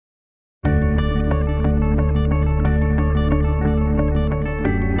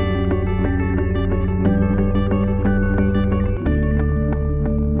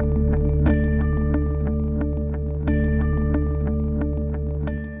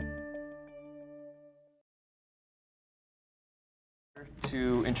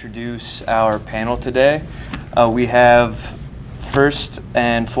To introduce our panel today, we have first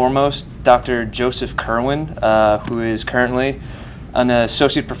and foremost Dr. Joseph Kerwin, who is currently an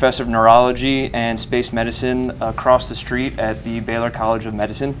associate professor of neurology and space medicine across the street at the Baylor College of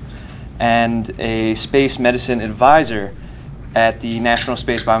Medicine, and a space medicine advisor at the National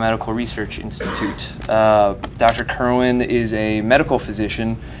Space Biomedical Research Institute. Dr. Kerwin is a medical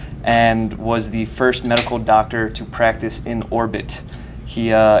physician and was the first medical doctor to practice in orbit. He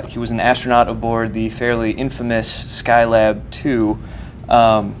was an astronaut aboard the fairly infamous Skylab 2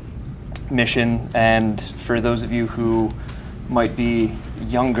 mission, and for those of you who might be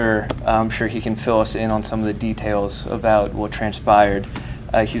younger, I'm sure he can fill us in on some of the details about what transpired.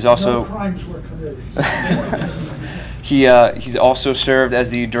 He's also no crimes were committed. He's also served as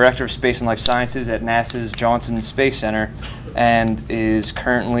the Director of Space and Life Sciences at NASA's Johnson Space Center, and is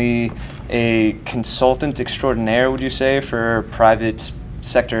currently a consultant extraordinaire, would you say, for private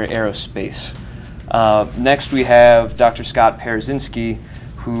sector aerospace. Next we have Dr. Scott Parazynski,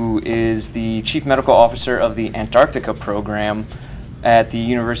 who is the Chief Medical Officer of the Antarctica program at the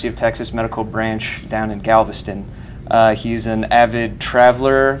University of Texas Medical Branch down in Galveston. He's an avid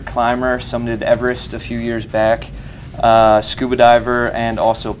traveler, climber, summited Everest a few years back, scuba diver, and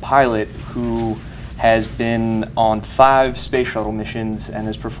also pilot who has been on 5 space shuttle missions and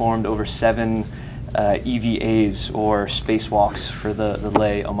has performed over 7 EVAs, or spacewalks for the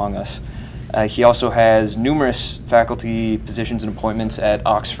lay among us. He also has numerous faculty positions and appointments at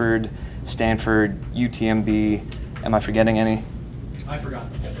Oxford, Stanford, UTMB. Am I forgetting any? I forgot.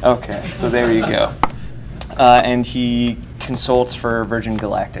 Okay, so there you go. And he consults for Virgin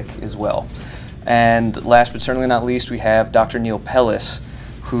Galactic as well. And last but certainly not least, we have Dr. Neal Pellis,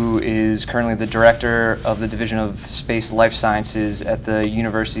 who is currently the Director of the Division of Space Life Sciences at the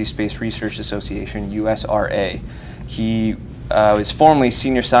University Space Research Association, USRA. He was formerly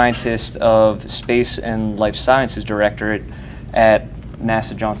Senior Scientist of Space and Life Sciences Directorate at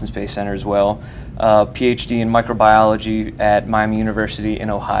NASA Johnson Space Center as well. PhD in microbiology at Miami University in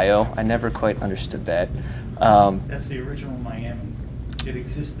Ohio. I never quite understood that. That's the original Miami. It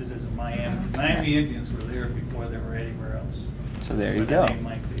existed as a Miami. Miami Indians were there before they were anywhere else. So there you go.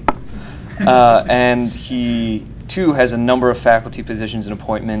 Might be. And he too has a number of faculty positions and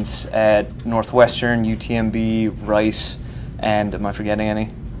appointments at Northwestern, UTMB, Rice, and am I forgetting any?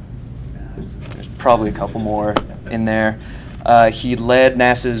 There's probably a couple more in there. He led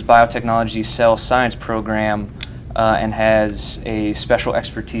NASA's biotechnology cell science program and has a special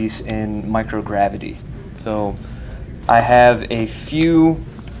expertise in microgravity. So I have a few,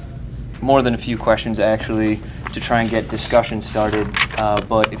 more than a few questions actually, to try and get discussion started.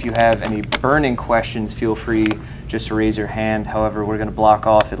 But if you have any burning questions, feel free just to raise your hand. However, we're going to block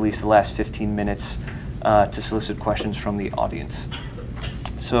off at least the last 15 minutes to solicit questions from the audience.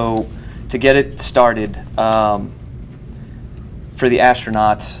 So to get it started, for the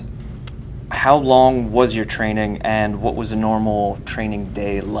astronauts, how long was your training and what was a normal training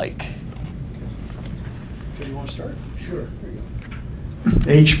day like? Do you want to start? Sure. There you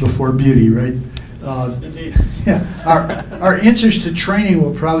go. Age before beauty, right? Indeed. Yeah. Our answers to training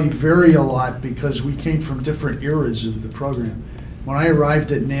will probably vary a lot because we came from different eras of the program. When I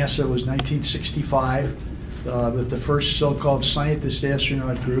arrived at NASA, it was 1965, with the first so-called scientist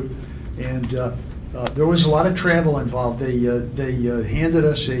astronaut group, and there was a lot of travel involved. They handed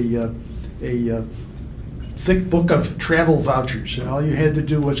us a thick book of travel vouchers, and all you had to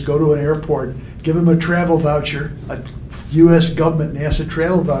do was go to an airport, give them a travel voucher, a U.S. government NASA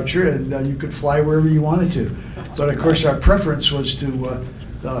travel voucher, and you could fly wherever you wanted to. But of course, our preference was to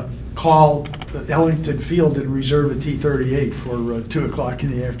call Ellington Field and reserve a T-38 for 2 o'clock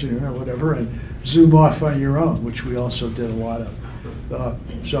in the afternoon or whatever, and zoom off on your own, which we also did a lot of.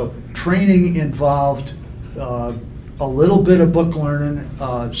 So training involved a little bit of book learning,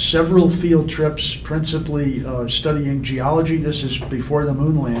 several field trips, principally studying geology. This is before the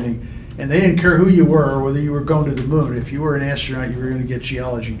moon landing. And they didn't care who you were or whether you were going to the moon. If you were an astronaut, you were going to get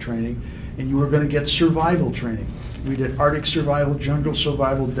geology training, and you were going to get survival training. We did Arctic survival, jungle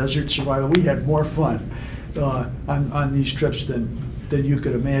survival, desert survival. We had more fun on these trips than you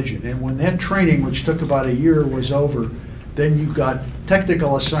could imagine. And when that training, which took about a year, was over, then you got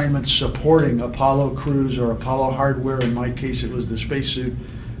technical assignments supporting Apollo crews or Apollo hardware. In my case, it was the spacesuit,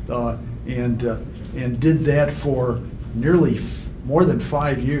 and did that for nearly more than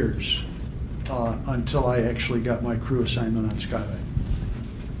 5 years until I actually got my crew assignment on Skylab.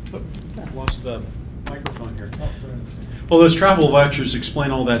 Lost the microphone here. Well, those travel vouchers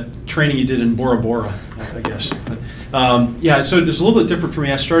explain all that training you did in Bora Bora, I guess. But, yeah, so it's a little bit different for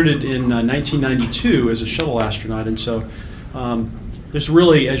me. I started in 1992 as a shuttle astronaut, and so There's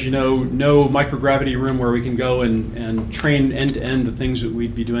really, as you know, no microgravity room where we can go and train end-to-end the things that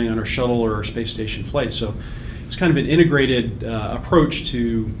we'd be doing on our shuttle or our space station flight. So it's kind of an integrated approach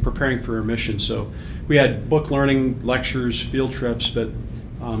to preparing for our mission. So we had book learning, lectures, field trips, but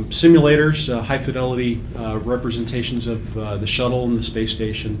simulators, high-fidelity representations of the shuttle and the space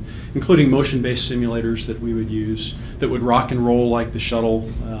station, including motion-based simulators that we would use that would rock and roll like the shuttle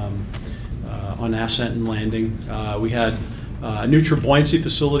on ascent and landing. We had a neutral buoyancy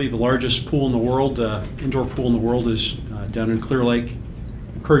facility, the largest pool in the world, indoor pool in the world, is down in Clear Lake.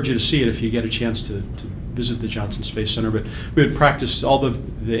 I encourage you to see it if you get a chance to visit the Johnson Space Center. But we would practice all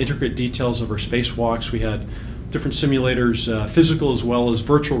the intricate details of our spacewalks. We had different simulators, physical as well as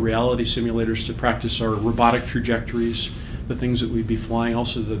virtual reality simulators to practice our robotic trajectories, the things that we'd be flying,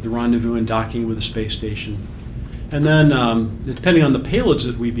 also the rendezvous and docking with the space station. And then, depending on the payloads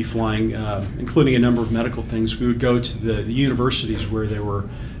that we'd be flying, including a number of medical things, we would go to the universities where they were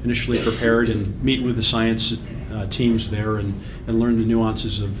initially prepared and meet with the science teams there and learn the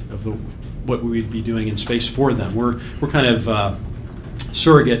nuances of what we'd be doing in space for them. We're kind of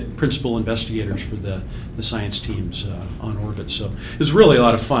surrogate principal investigators for the science teams on orbit. So it was really a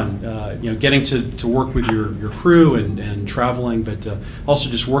lot of fun, getting to work with your crew and traveling, but also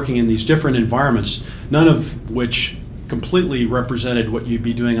just working in these different environments, none of which completely represented what you'd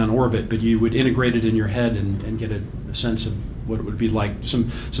be doing on orbit, but you would integrate it in your head and get a sense of what it would be like. Some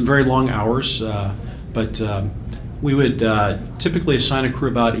very long hours, but we would typically assign a crew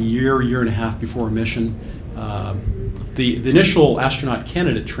about a year and a half before a mission. The initial astronaut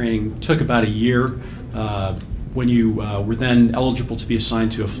candidate training took about a year when you were then eligible to be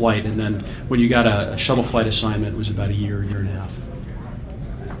assigned to a flight, and then when you got a shuttle flight assignment, it was about a year and a half.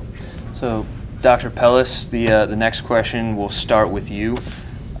 So, Dr. Pellis, the next question will start with you.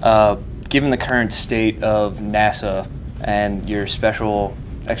 Given the current state of NASA and your special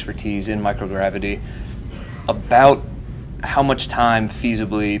expertise in microgravity, about how much time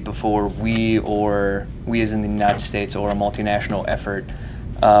feasibly before we as in the United States or a multinational effort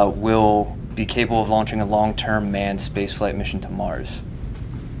will be capable of launching a long-term manned spaceflight mission to Mars?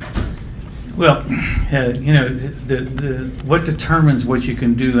 Well, what determines what you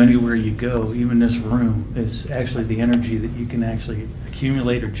can do anywhere you go, even this room, is actually the energy that you can actually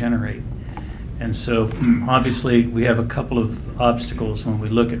accumulate or generate. And so obviously we have a couple of obstacles when we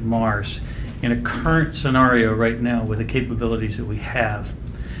look at Mars. In a current scenario right now, with the capabilities that we have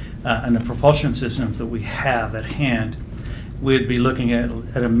and the propulsion systems that we have at hand, we'd be looking at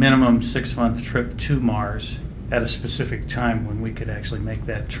a minimum 6-month trip to Mars at a specific time when we could actually make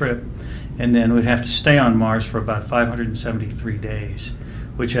that trip. And then we'd have to stay on Mars for about 573 days,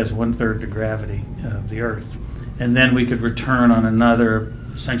 which has 1/3 the gravity of the Earth. And then we could return on another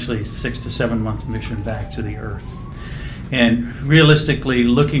essentially 6 to 7 month mission back to the Earth. And realistically,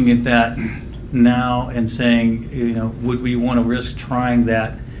 looking at that now and saying, would we want to risk trying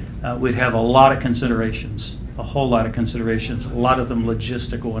that, we'd have a lot of considerations, a whole lot of considerations, a lot of them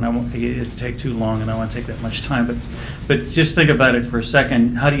logistical, and I won't it'd take too long and I don't want to take that much time, but just think about it for a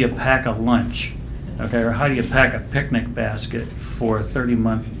second. How do you pack a lunch, okay, or how do you pack a picnic basket for a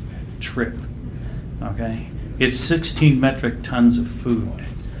 30-month trip, okay? It's 16 metric tons of food,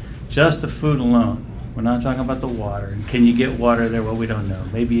 just the food alone. We're not talking about the water. And can you get water there? Well, we don't know.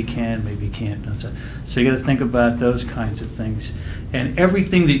 Maybe you can, maybe you can't. So you got to think about those kinds of things. And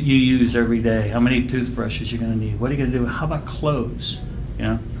everything that you use every day, how many toothbrushes you're going to need, what are you going to do? How about clothes?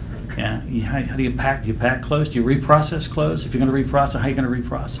 Yeah. How do you pack? Do you pack clothes? Do you reprocess clothes? If you're going to reprocess, how are you going to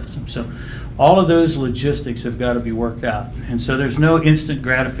reprocess them? So all of those logistics have got to be worked out. And so there's no instant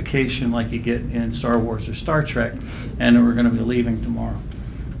gratification like you get in Star Wars or Star Trek, and we're going to be leaving tomorrow.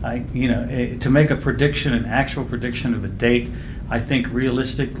 To make a prediction, an actual prediction of a date, I think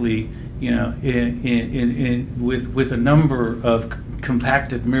realistically, with a number of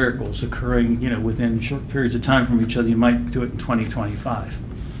compacted miracles occurring, within short periods of time from each other, you might do it in 2025.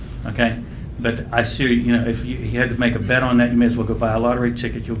 Okay, but I see, if you had to make a bet on that, you may as well go buy a lottery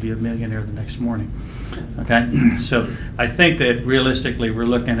ticket. You'll be a millionaire the next morning. Okay, so I think that realistically, we're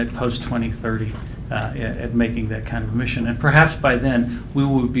looking at post 2030. At making that kind of mission. And perhaps by then we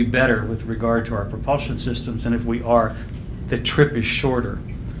will be better with regard to our propulsion systems, and if we are, the trip is shorter,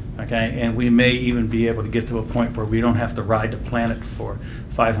 okay? And we may even be able to get to a point where we don't have to ride the planet for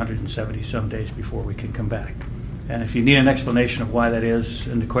 570 some days before we can come back. And if you need an explanation of why that is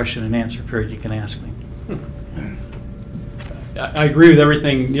in the question and answer period, you can ask me. I agree with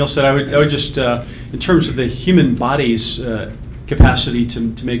everything Neal said. I would just, in terms of the human body's capacity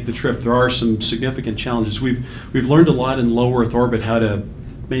to make the trip, there are some significant challenges. We've learned a lot in low Earth orbit how to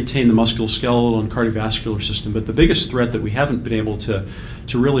maintain the musculoskeletal and cardiovascular system. But the biggest threat that we haven't been able to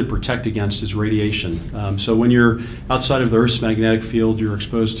really protect against is radiation. So when you're outside of the Earth's magnetic field, you're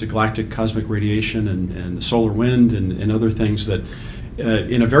exposed to galactic cosmic radiation and the solar wind and other things that,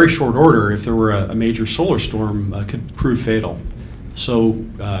 in a very short order, if there were a major solar storm, could prove fatal. So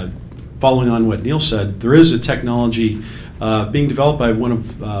following on what Neal said, there is a technology being developed by one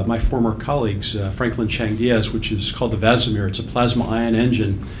of my former colleagues, Franklin Chang Diaz, which is called the Vasimir. It's a plasma ion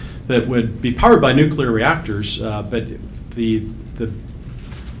engine that would be powered by nuclear reactors, but the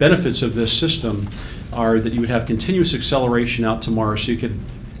benefits of this system are that you would have continuous acceleration out to Mars, so you could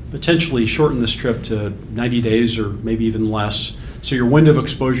potentially shorten this trip to 90 days or maybe even less, so your window of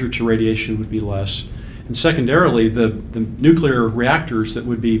exposure to radiation would be less. And secondarily, the nuclear reactors that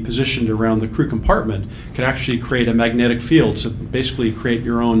would be positioned around the crew compartment could actually create a magnetic field, so basically create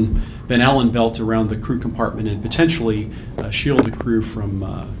your own Van Allen belt around the crew compartment and potentially shield the crew from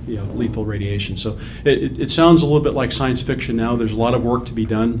lethal radiation. So it sounds a little bit like science fiction now. There's a lot of work to be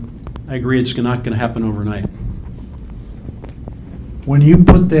done. I agree it's not going to happen overnight. When you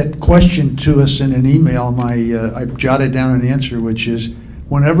put that question to us in an email, I jotted down an answer, which is,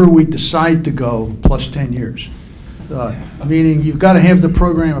 whenever we decide to go, plus 10 years. Meaning you've got to have the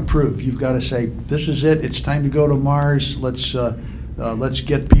program approved. You've got to say, this is it, it's time to go to Mars, let's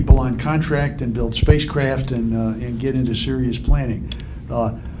get people on contract and build spacecraft and get into serious planning.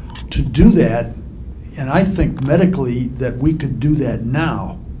 To do that, and I think medically that we could do that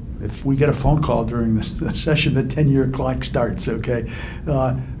now. If we get a phone call during the session, the 10-year clock starts, okay,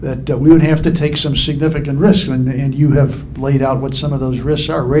 that we would have to take some significant risks, and you have laid out what some of those risks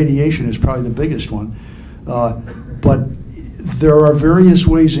are. Radiation is probably the biggest one. But there are various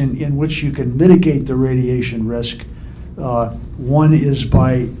ways in which you can mitigate the radiation risk. One is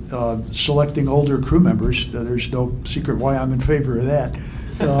by selecting older crew members. There's no secret why I'm in favor of that.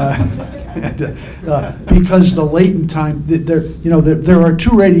 Because the latent time, there are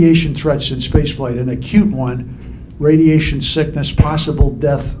two radiation threats in spaceflight: an acute one, radiation sickness, possible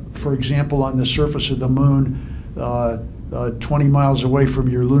death, for example, on the surface of the moon, 20 miles away from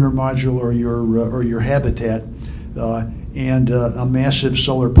your lunar module or your habitat, and a massive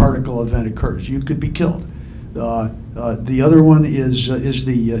solar particle event occurs. You could be killed. The other one is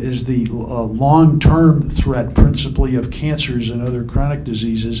the long-term threat, principally of cancers and other chronic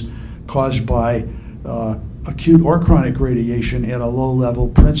diseases caused by acute or chronic radiation at a low level,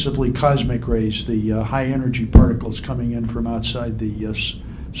 principally cosmic rays, the high-energy particles coming in from outside the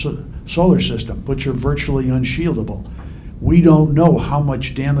solar system, which are virtually unshieldable. We don't know how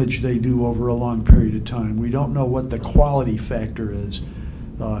much damage they do over a long period of time. We don't know what the quality factor is.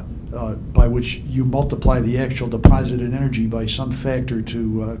 By which you multiply the actual deposited energy by some factor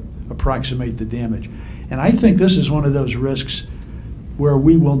to approximate the damage. And I think this is one of those risks where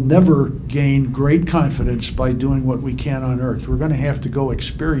we will never gain great confidence by doing what we can on Earth. We're going to have to go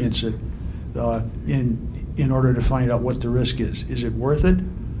experience it in order to find out what the risk is. Is it worth it?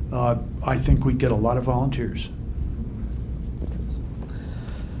 I think we'd get a lot of volunteers.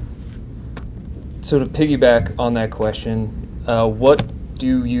 So to piggyback on that question, what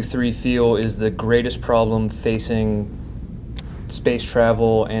do you three feel is the greatest problem facing space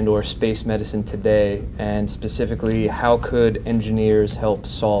travel and or space medicine today, and specifically how could engineers help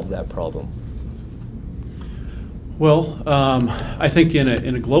solve that problem? Well, I think in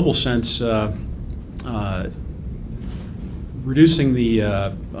a global sense, reducing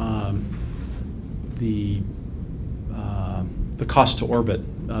the cost to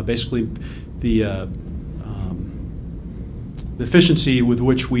orbit, basically the efficiency with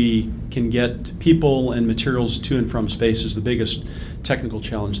which we can get people and materials to and from space is the biggest technical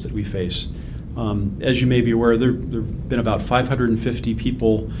challenge that we face. As you may be aware, there have been about 550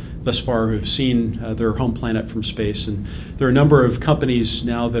 people thus far who have seen their home planet from space, and there are a number of companies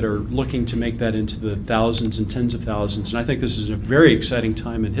now that are looking to make that into the thousands and tens of thousands. And I think this is a very exciting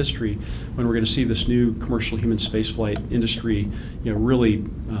time in history when we're going to see this new commercial human spaceflight industry, really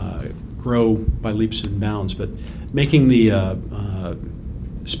grow by leaps and bounds. But making the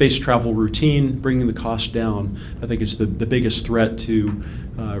space travel routine, bringing the cost down, I think is the biggest threat to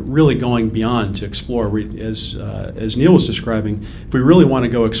really going beyond to explore. As Neal was describing, if we really want to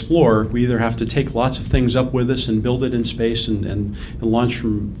go explore, we either have to take lots of things up with us and build it in space and launch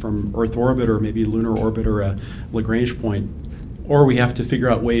from Earth orbit or maybe lunar orbit or a Lagrange point, or we have to figure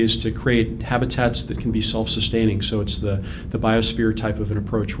out ways to create habitats that can be self-sustaining. So it's the biosphere type of an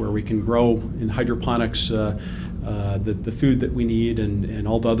approach where we can grow in hydroponics the food that we need and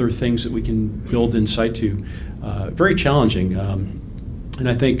all the other things that we can build in situ. Very challenging. And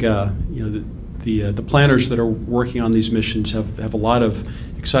I think the planners that are working on these missions have a lot of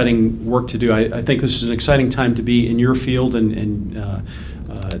exciting work to do. I think this is an exciting time to be in your field and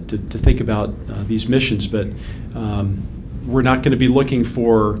to think about these missions, but we're not going to be looking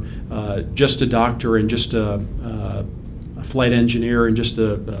for just a doctor and just a flight engineer and just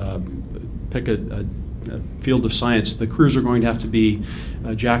pick a field of science. The crews are going to have to be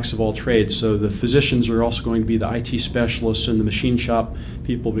jacks of all trades. So the physicians are also going to be the IT specialists and the machine shop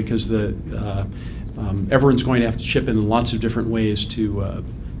people, because everyone's going to have to chip in lots of different ways to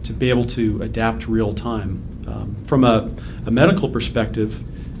be able to adapt real time. From a medical perspective,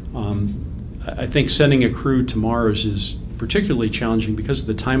 I think sending a crew to Mars is particularly challenging because of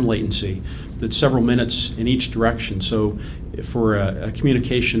the time latency. That's several minutes in each direction. So for a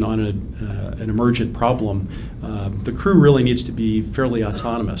communication on an emergent problem, the crew really needs to be fairly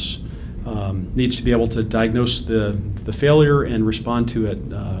autonomous, needs to be able to diagnose the failure and respond to it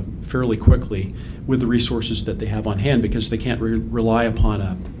fairly quickly with the resources that they have on hand, because they can't rely upon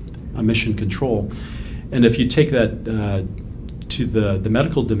a mission control. And if you take that to the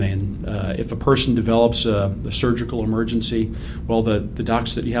medical domain, if a person develops a surgical emergency, well, the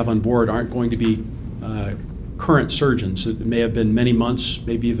docs that you have on board aren't going to be current surgeons. It may have been many months,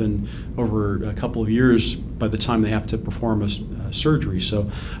 maybe even over a couple of years by the time they have to perform a surgery. So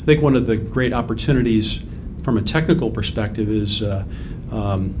I think one of the great opportunities from a technical perspective is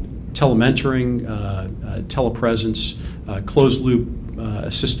telementoring, telepresence, closed-loop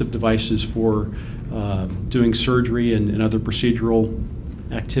assistive devices for doing surgery and other procedural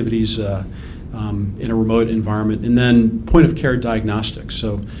activities in a remote environment, and then point-of-care diagnostics.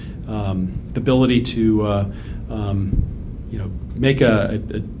 So the ability to make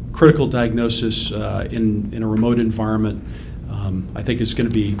a critical diagnosis in a remote environment, I think is going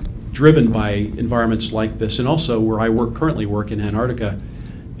to be driven by environments like this, and also where I currently work in Antarctica.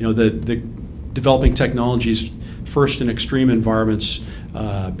 The developing technologies first in extreme environments,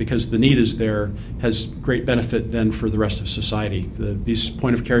 because the need is there, has great benefit then for the rest of society. These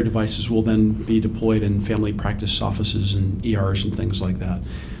point-of-care devices will then be deployed in family practice offices and ERs and things like that.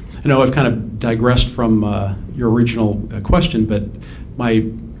 I know I've kind of digressed from your original question, but my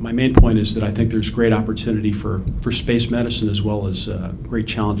main point is that I think there's great opportunity for space medicine, as well as great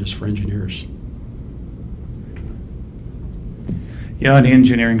challenges for engineers. Yeah, on the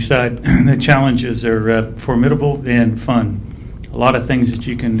engineering side, the challenges are formidable and fun. A lot of things that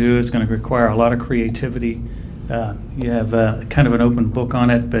you can do. It's going to require a lot of creativity. You have kind of an open book on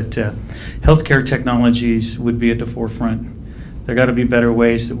it, but healthcare technologies would be at the forefront. There got to be better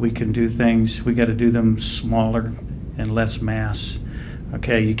ways that we can do things. We got to do them smaller and less mass.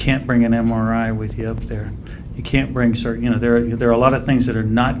 Okay, you can't bring an MRI with you up there. You can't bring certain, there are a lot of things that are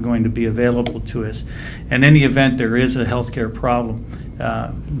not going to be available to us. And in the event there is a healthcare problem,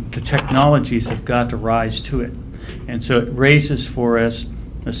 the technologies have got to rise to it. And so it raises for us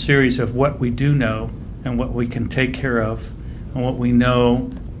a series of what we do know and what we can take care of, and what we know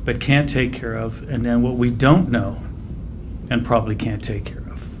but can't take care of, and then what we don't know and probably can't take care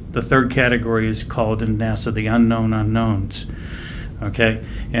of. The third category is called in NASA the unknown unknowns. Okay,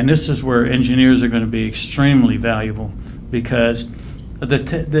 and this is where engineers are going to be extremely valuable, because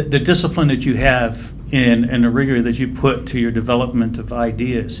the discipline that you have and the rigor that you put to your development of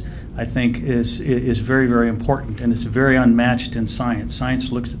ideas, I think is very, very important, and it's very unmatched in science.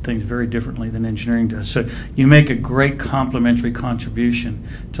 Science looks at things very differently than engineering does. So you make a great complementary contribution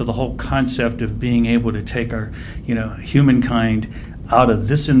to the whole concept of being able to take our, humankind out of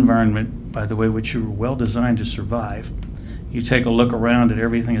this environment, by the way, which you were well designed to survive. You take a look around at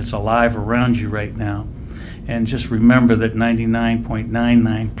everything that's alive around you right now, and just remember that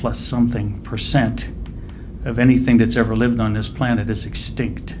 99.99 plus something % of anything that's ever lived on this planet is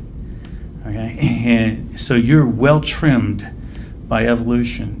extinct. Okay? And so you're well trimmed by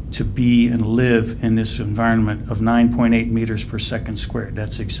evolution to be and live in this environment of 9.8 meters per second squared.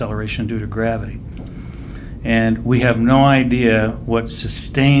 That's acceleration due to gravity. And we have no idea what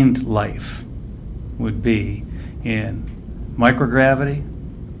sustained life would be in microgravity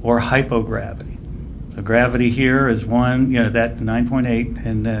or hypogravity. The gravity here is that 9.8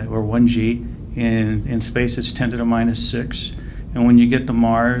 and or 1g. In space, it's 10 to the -6, and when you get to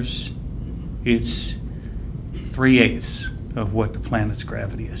Mars, it's 3/8 of what the planet's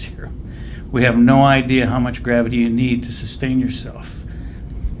gravity is here. We have no idea how much gravity you need to sustain yourself.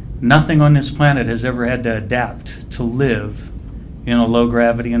 Nothing on this planet has ever had to adapt to live in a low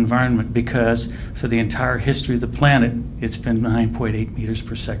gravity environment, because for the entire history of the planet, it's been 9.8 meters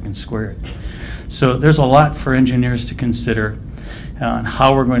per second squared. So there's a lot for engineers to consider on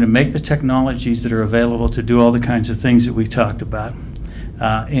how we're going to make the technologies that are available to do all the kinds of things that we talked about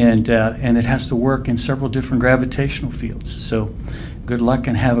and it has to work in several different gravitational fields. So good luck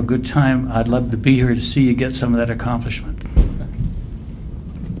and have a good time. I'd love to be here to see you get some of that accomplishment.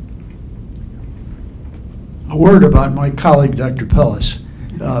 A word about my colleague, Dr. Pellis.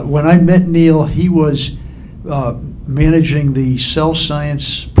 When I met Neal, he was managing the cell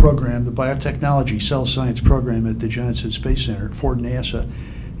science program, the biotechnology cell science program at the Johnson Space Center for NASA,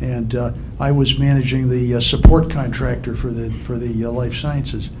 and I was managing the support contractor for the life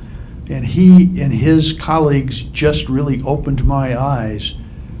sciences. And he and his colleagues just really opened my eyes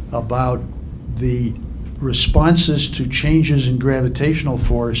about the responses to changes in gravitational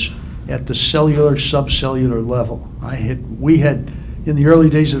force at the cellular, subcellular level. We had, in the early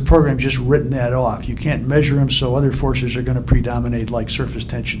days of the program, just written that off. You can't measure them, so other forces are going to predominate, like surface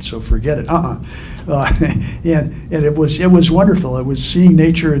tension, so forget it. And it was wonderful. It was seeing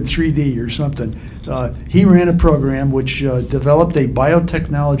nature in 3D or something. He ran a program which developed a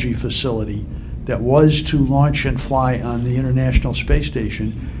biotechnology facility that was to launch and fly on the International Space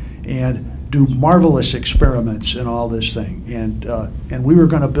Station and do marvelous experiments and all this thing. And we were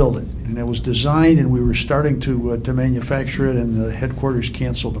going to build it. And it was designed, and we were starting to manufacture it, and the headquarters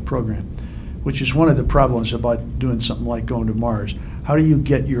canceled the program, which is one of the problems about doing something like going to Mars. How do you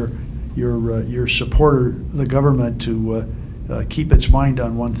get your supporter, the government, to keep its mind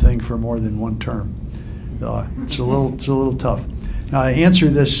on one thing for more than one term? It's a little tough. Now, to answer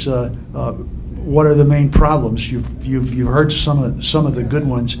this, what are the main problems? You've heard some of the good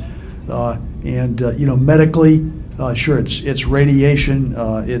ones, you know, medically, sure, it's radiation.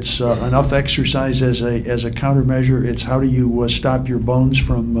 It's enough exercise as a countermeasure. It's how do you stop your bones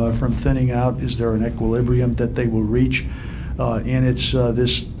from thinning out? Is there an equilibrium that they will reach? And it's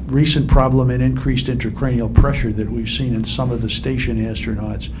this recent problem in increased intracranial pressure that we've seen in some of the station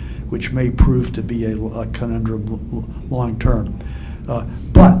astronauts, which may prove to be a conundrum long term.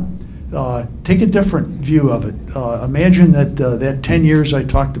 But take a different view of it. Imagine that 10 years I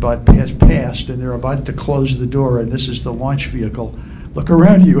talked about has passed, and they're about to close the door, and this is the launch vehicle. Look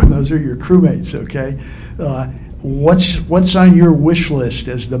around you, and those are your crewmates, okay? What's on your wish list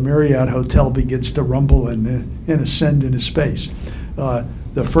as the Marriott Hotel begins to rumble and ascend into space?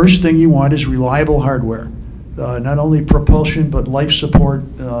 The first thing you want is reliable hardware. Not only propulsion, but life support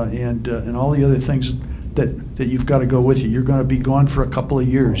and all the other things that you've got to go with you. You're going to be gone for a couple of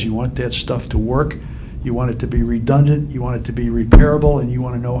years. You want that stuff to work. You want it to be redundant. You want it to be repairable, and you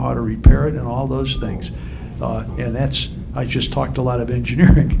want to know how to repair it and all those things. And I just talked a lot of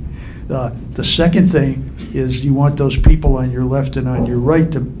engineering. The second thing is you want those people on your left and on your right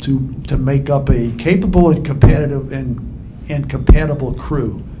to make up a capable and compatible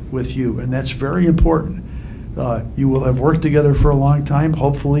crew with you, and that's very important. You will have worked together for a long time.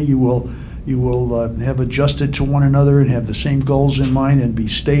 Hopefully you will have adjusted to one another and have the same goals in mind and be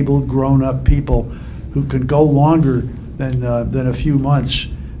stable, grown-up people who can go longer than a few months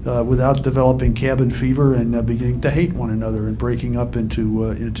without developing cabin fever and beginning to hate one another and breaking up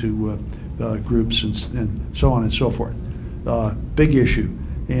into groups and so on and so forth. Big issue.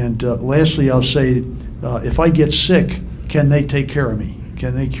 And lastly, I'll say, if I get sick, can they take care of me?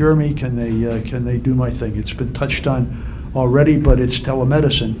 Can they cure me? Can they do my thing? It's been touched on already, but it's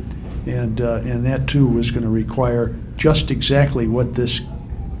telemedicine. And that too is going to require just exactly what this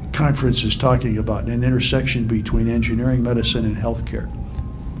conference is talking about, an intersection between engineering, medicine, and healthcare.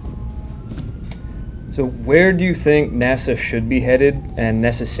 So where do you think NASA should be headed, and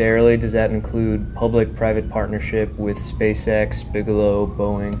necessarily does that include public-private partnership with SpaceX, Bigelow,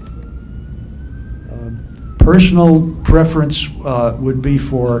 Boeing? Personal preference would be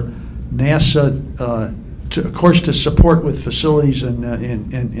for NASA of course, to support with facilities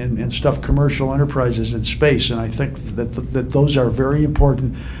and stuff, commercial enterprises in space, and I think that those are very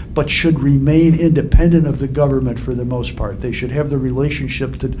important, but should remain independent of the government for the most part. They should have the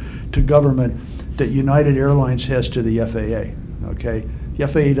relationship to government that United Airlines has to the FAA. Okay, the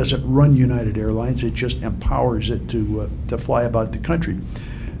FAA doesn't run United Airlines; it just empowers it to fly about the country.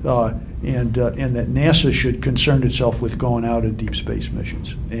 And that NASA should concern itself with going out in deep space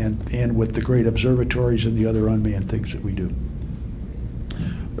missions and with the great observatories and the other unmanned things that we do.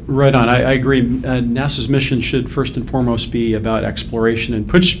 Right on. I agree. NASA's mission should first and foremost be about exploration and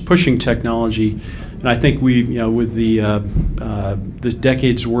pushing technology. And I think we, with this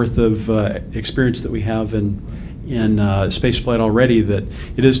decade's worth of experience that we have in spaceflight already, that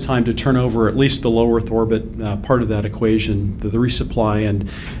it is time to turn over at least the low Earth orbit part of that equation, the resupply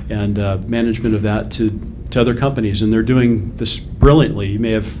and management of that to other companies, and they're doing this brilliantly. You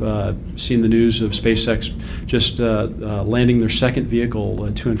may have seen the news of SpaceX just landing their second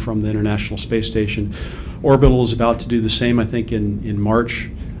vehicle to and from the International Space Station, Orbital is about to do the same, I think, in March.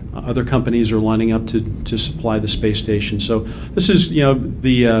 Other companies are lining up to supply the space station. So this is,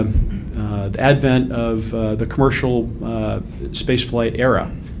 the advent of the commercial spaceflight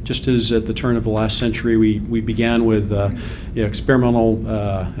era. Just as at the turn of the last century, we began with experimental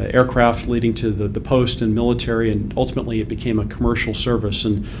aircraft leading to the post and military, and ultimately it became a commercial service.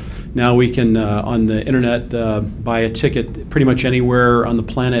 And now we can, on the internet, buy a ticket pretty much anywhere on the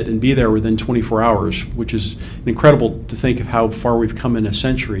planet and be there within 24 hours, which is incredible to think of how far we've come in a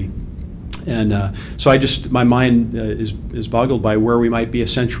century. And so my mind is boggled by where we might be a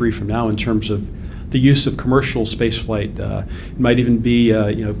century from now in terms of the use of commercial spaceflight. It might even be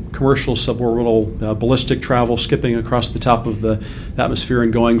commercial suborbital ballistic travel, skipping across the top of the atmosphere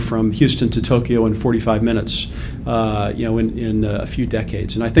and going from Houston to Tokyo in 45 minutes, in a few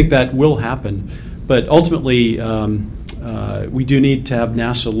decades. And I think that will happen. But ultimately, we do need to have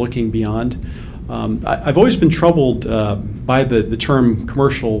NASA looking beyond. I've always been troubled by the term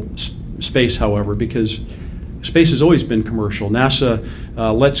commercial space, however, because space has always been commercial. NASA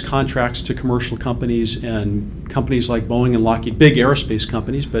lets contracts to commercial companies, and companies like Boeing and Lockheed, big aerospace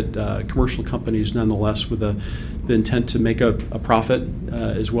companies, but commercial companies nonetheless with the intent to make a profit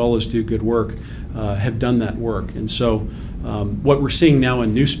as well as do good work, have done that work. And so what we're seeing now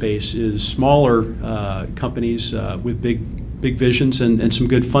in new space is smaller companies with big visions and some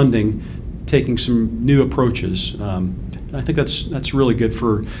good funding taking some new approaches. And I think that's really good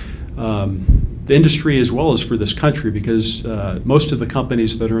for the industry as well as for this country, because most of the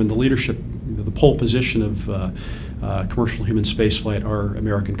companies that are in the leadership, the pole position of commercial human spaceflight are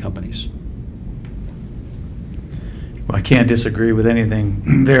American companies. Well, I can't disagree with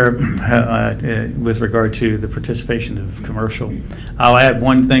anything there with regard to the participation of commercial. I'll add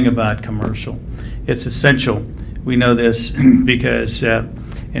one thing about commercial. It's essential. We know this because,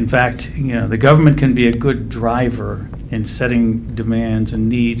 in fact, the government can be a good driver in setting demands and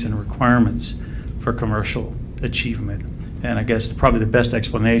needs and requirements for commercial achievement. And I guess probably the best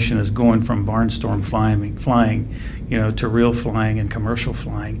explanation is going from barnstorm flying, to real flying and commercial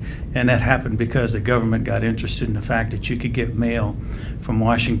flying. And that happened because the government got interested in the fact that you could get mail from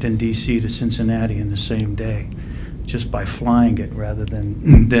Washington, D.C. to Cincinnati in the same day, just by flying it rather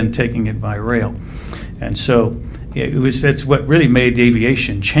than taking it by rail. And so that's what really made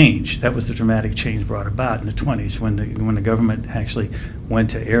aviation change. That was the dramatic change brought about in the 20s when the government actually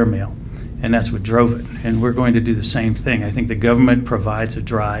went to airmail. And that's what drove it. And we're going to do the same thing. I think the government provides a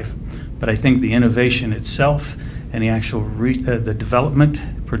drive, but I think the innovation itself and the actual the development,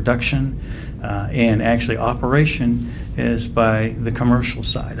 production, and actually operation is by the commercial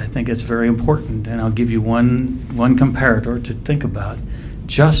side. I think it's very important, and I'll give you one comparator to think about.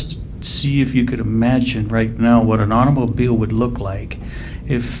 Just see if you could imagine right now what an automobile would look like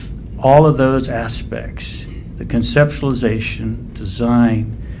if all of those aspects, the conceptualization,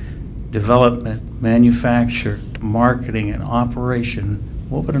 design, development, manufacture, marketing, and operation,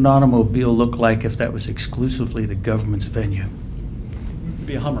 what would an automobile look like if that was exclusively the government's venue? It'd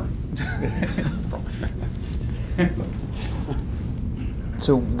be a Hummer.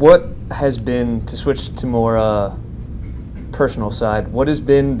 So what has been, to switch to more personal side, what has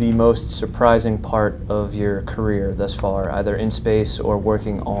been the most surprising part of your career thus far, either in space or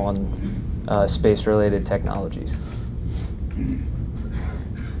working on space-related technologies?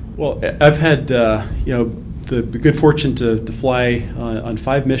 Well, I've had the good fortune to fly on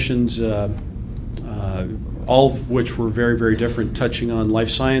 5 missions, all of which were very, very different, touching on life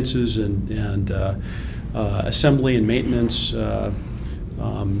sciences and assembly and maintenance,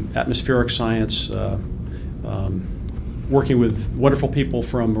 atmospheric science, working with wonderful people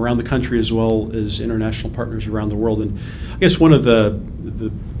from around the country as well as international partners around the world. And I guess one of the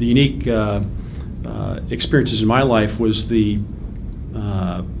unique experiences in my life was the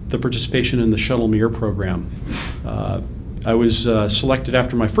participation in the Shuttle Mir program. I was selected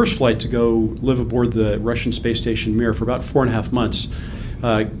after my first flight to go live aboard the Russian space station Mir for about 4.5 months.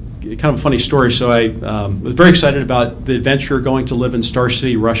 Kind of a funny story. So I was very excited about the adventure going to live in Star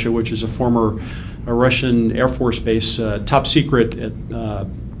City, Russia, which is a former Russian Air Force base, top secret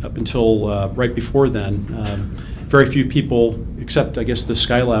up until right before then. Very few people, except I guess the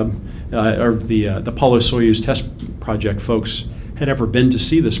Skylab or the Apollo Soyuz test project folks, had ever been to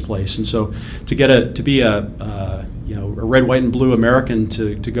see this place. And so to be a red, white, and blue American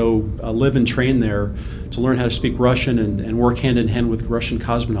to go live and train there, to learn how to speak Russian and work hand in hand with Russian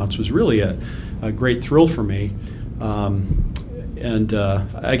cosmonauts was really a great thrill for me. And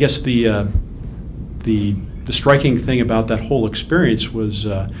I guess the striking thing about that whole experience was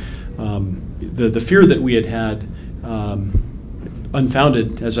the fear that we had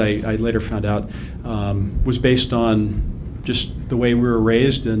unfounded, as I later found out, was based on just the way we were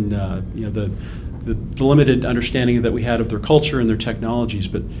raised and the limited understanding that we had of their culture and their technologies.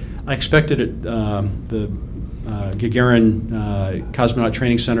 But I expected the Gagarin Cosmonaut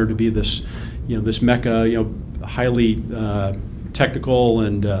Training Center to be this, this mecca, highly technical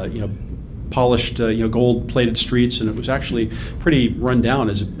and polished, gold-plated streets, and it was actually pretty run down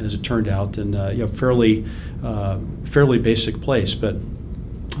as it turned out, and fairly basic place. But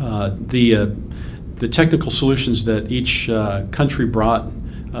the technical solutions that each country brought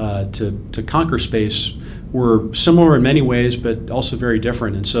to conquer space were similar in many ways, but also very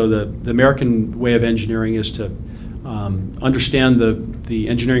different. And so the American way of engineering is to understand the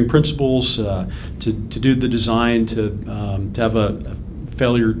engineering principles, to do the design, to have a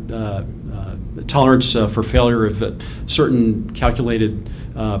failure tolerance for failure of a certain calculated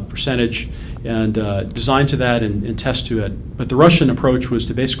percentage, and design to that and test to it. But the Russian approach was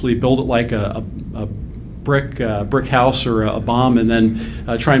to basically build it like a brick house or a bomb, and then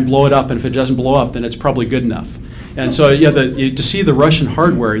try and blow it up. And if it doesn't blow up, then it's probably good enough. And so, to see the Russian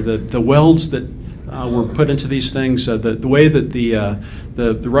hardware, the welds that were put into these things, the way that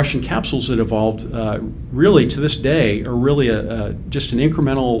the Russian capsules that evolved, really to this day are really just an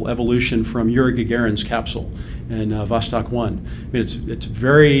incremental evolution from Yuri Gagarin's capsule and Vostok 1. I mean, it's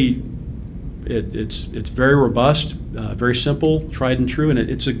very robust, very simple, tried and true, and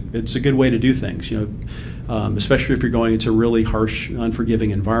it's a good way to do things. Especially if you're going into a really harsh,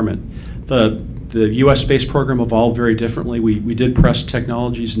 unforgiving environment. The U.S. space program evolved very differently. We did press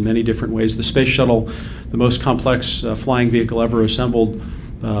technologies in many different ways. The space shuttle, the most complex flying vehicle ever assembled,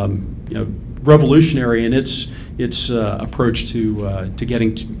 revolutionary in its approach to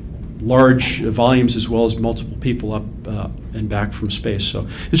getting large volumes as well as multiple people up and back from space. So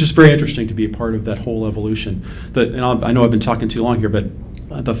it's just very interesting to be a part of that whole evolution. And I know I've been talking too long here, but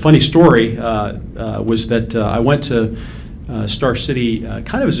the funny story was that I went to Star City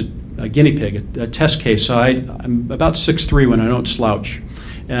kind of as a guinea pig, a test case. So I'm about 6'3" when I don't slouch.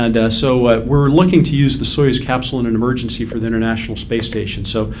 And so we're looking to use the Soyuz capsule in an emergency for the International Space Station.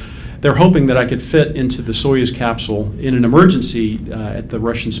 So they're hoping that I could fit into the Soyuz capsule in an emergency at the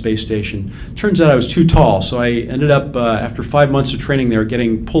Russian space station. Turns out I was too tall, so I ended up, after 5 months of training there,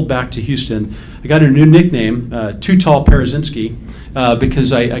 getting pulled back to Houston. I got a new nickname, Too Tall Parazynski,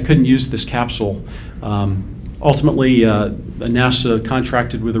 because I couldn't use this capsule. Ultimately, NASA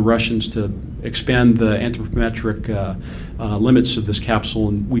contracted with the Russians to expand the anthropometric limits of this capsule,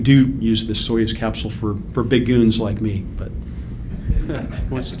 and we do use this Soyuz capsule for big goons like me. But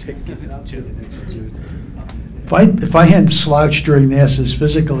wants to take If I hadn't slouched during NASA's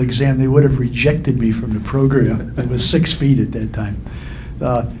physical exam, they would have rejected me from the program. I was 6 feet at that time.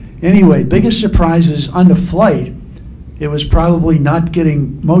 Anyway, biggest surprises on the flight, it was probably not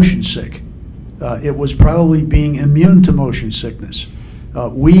getting motion sick. It was probably being immune to motion sickness.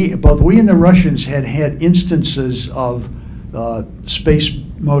 Both we and the Russians had instances of space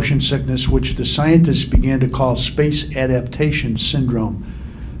motion sickness, which the scientists began to call space adaptation syndrome.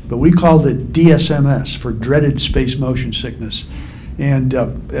 But we called it DSMS, for dreaded space motion sickness. And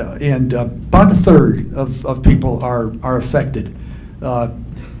about a third of people are affected.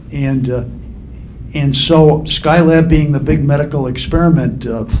 And so Skylab, being the big medical experiment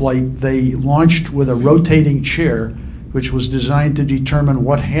flight, they launched with a rotating chair, which was designed to determine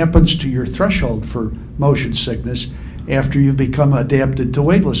what happens to your threshold for motion sickness after you've become adapted to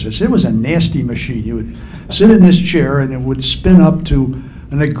weightlessness. It was a nasty machine. You would sit in this chair and it would spin up to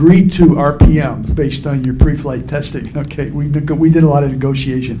an agreed to RPM based on your pre-flight testing. Okay, we did a lot of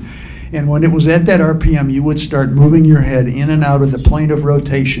negotiation. And when it was at that RPM, you would start moving your head in and out of the plane of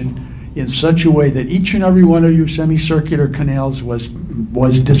rotation in such a way that each and every one of your semicircular canals was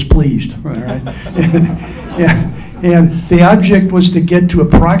displeased. All right? And the object was to get to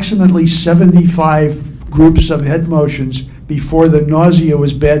approximately 75 groups of head motions before the nausea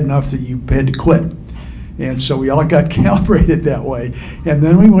was bad enough that you had to quit. And so we all got calibrated that way. And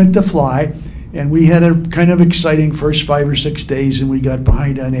then we went to fly, and we had a kind of exciting first 5 or 6 days, and we got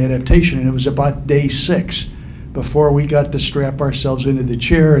behind on adaptation. And it was about day 6 before we got to strap ourselves into the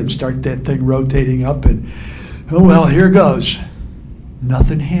chair and start that thing rotating up. And, oh, well, here goes.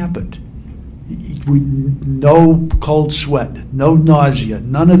 Nothing happened. No cold sweat, no nausea,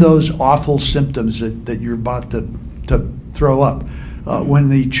 none of those awful symptoms that you're about to throw up. When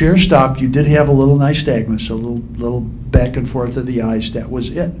the chair stopped, you did have a little nystagmus, a little back and forth of the eyes. That was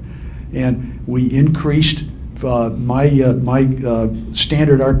it. And we increased. My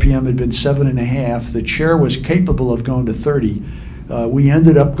standard RPM had been 7.5. The chair was capable of going to 30. We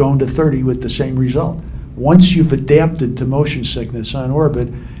ended up going to 30 with the same result. once you've adapted to motion sickness on orbit,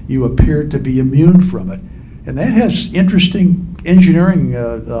 you appear to be immune from it. And that has interesting engineering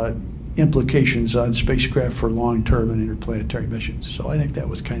implications on spacecraft for long-term and interplanetary missions. So I think that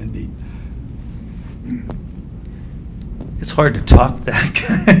was kind of neat. It's hard to top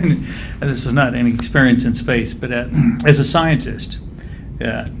that. This is not any experience in space, but as a scientist,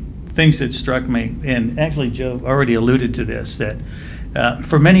 things that struck me, and actually Joe already alluded to this, that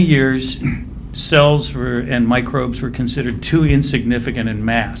for many years, cells and microbes were considered too insignificant in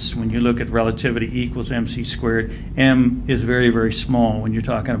mass. When you look at relativity equals mc squared, m is very, very small when you're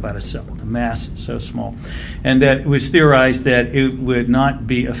talking about a cell. The mass is so small. And that it was theorized that it would not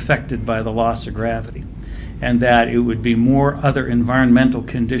be affected by the loss of gravity, and that it would be more other environmental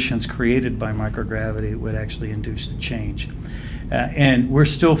conditions created by microgravity would actually induce the change. And we're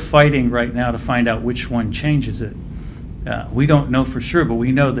still fighting right now to find out which one changes it. We don't know for sure, but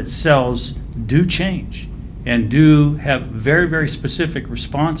we know that cells do change and do have very, very specific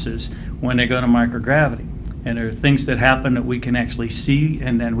responses when they go to microgravity. And there are things that happen that we can actually see,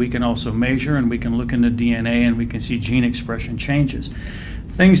 and then we can also measure, and we can look into DNA, and we can see gene expression changes.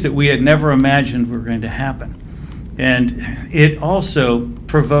 Things that we had never imagined were going to happen. And it also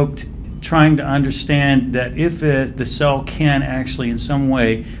provoked trying to understand that if the cell can actually in some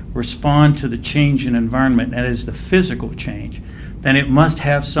way respond to the change in environment, that is the physical change, then it must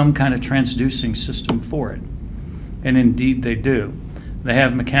have some kind of transducing system for it. And indeed they do. They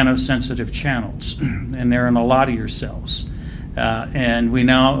have mechanosensitive channels, and they're in a lot of your cells. And we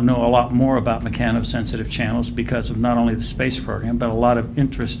now know a lot more about mechanosensitive channels because of not only the space program, but a lot of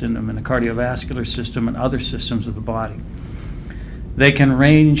interest in them in the cardiovascular system and other systems of the body. They can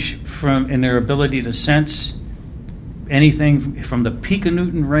range in their ability to sense anything from the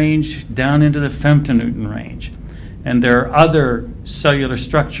piconewton range down into the femtonewton range. And there are other cellular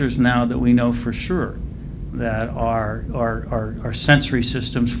structures now that we know for sure that are sensory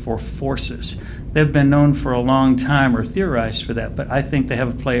systems for forces. They've been known for a long time or theorized for that, but I think they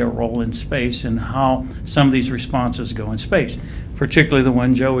play a role in space and how some of these responses go in space, particularly the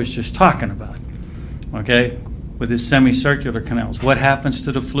one Joe was just talking about, okay, with his semicircular canals. What happens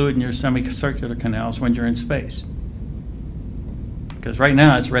to the fluid in your semicircular canals when you're in space? Because right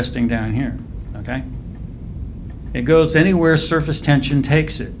now it's resting down here, okay? It goes anywhere surface tension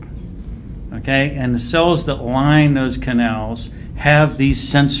takes it. Okay, and the cells that line those canals have these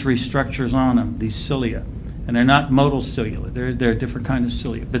sensory structures on them, these cilia, and they're not modal cilia. They're a different kind of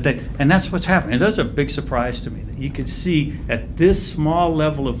cilia. And that's what's happening. It is a big surprise to me that you could see at this small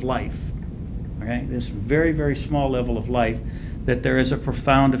level of life, okay, this very, very small level of life, that there is a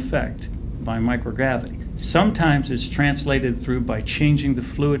profound effect by microgravity. Sometimes it's translated through by changing the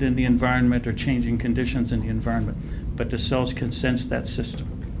fluid in the environment or changing conditions in the environment, but the cells can sense that system.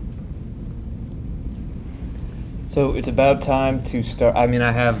 So it's about time to start. I mean,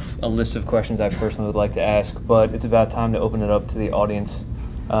 I have a list of questions I personally would like to ask, but it's about time to open it up to the audience.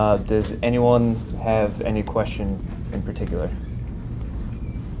 Does anyone have any question in particular?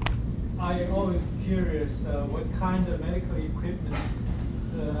 I'm always curious what kind of medical equipment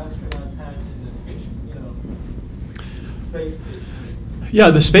the astronauts had in the space station. Yeah,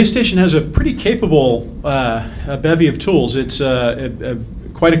 the space station has a pretty capable bevy of tools. It's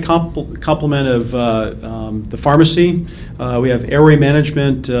quite a complement of the pharmacy. We have airway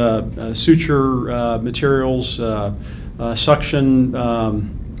management, suture materials, suction,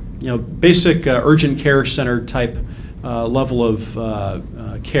 basic urgent care center type level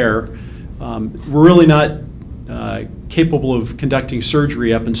of care. We're really not capable of conducting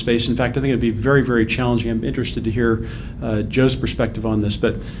surgery up in space. In fact, I think it'd be very, very challenging. I'm interested to hear Joe's perspective on this,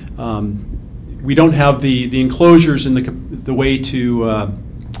 but we don't have the enclosures and the way to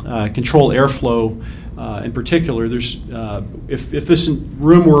control airflow. In particular, there's if this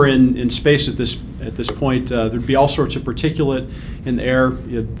room were in space at this point, there'd be all sorts of particulate in the air.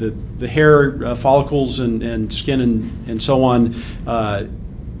 The hair follicles and skin and so on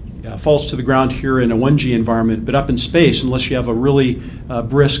falls to the ground here in a 1G environment, but up in space, unless you have a really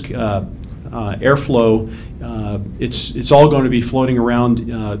brisk airflow, it's all going to be floating around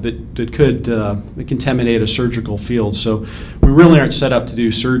that could contaminate a surgical field. So we really aren't set up to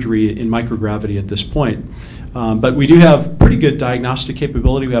do surgery in microgravity at this point. But we do have pretty good diagnostic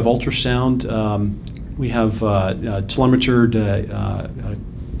capability. We have ultrasound. We have telemetered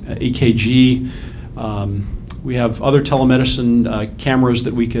EKG. We have other telemedicine cameras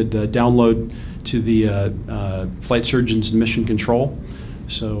that we could download to the flight surgeons and mission control.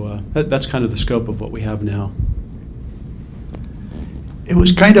 So that's kind of the scope of what we have now. It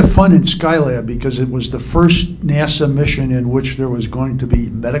was kind of fun in Skylab because it was the first NASA mission in which there was going to be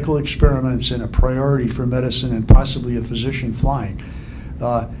medical experiments and a priority for medicine and possibly a physician flying.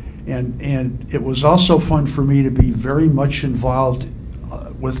 And it was also fun for me to be very much involved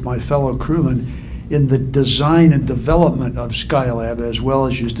with my fellow crewmen in the design and development of Skylab, as well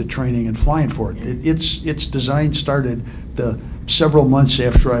as just the training and flying for it. Its design started several months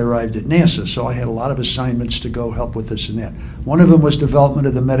after I arrived at NASA, so I had a lot of assignments to go help with this and that. One of them was development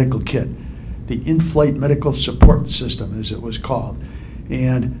of the medical kit, the in-flight medical support system, as it was called.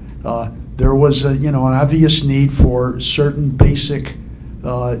 And there was an obvious need for certain basic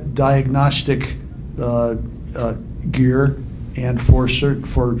diagnostic gear and for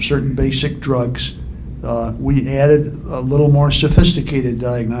certain basic drugs. We added a little more sophisticated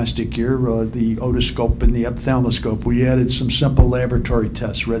diagnostic gear, the otoscope and the ophthalmoscope. We added some simple laboratory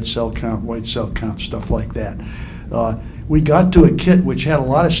tests, red cell count, white cell count, stuff like that. We got to a kit which had a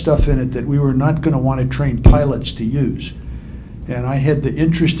lot of stuff in it that we were not going to want to train pilots to use. And I had the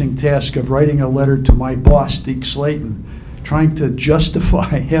interesting task of writing a letter to my boss, Deke Slayton, trying to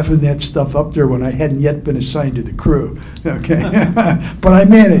justify having that stuff up there when I hadn't yet been assigned to the crew. Okay, but I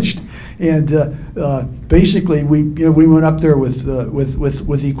managed. And basically, we went up there with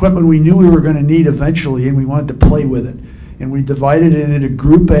the equipment we knew we were going to need eventually, and we wanted to play with it. And we divided it into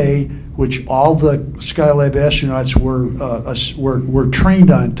Group A, which all the Skylab astronauts were trained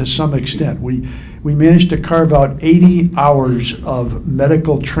on to some extent. We managed to carve out 80 hours of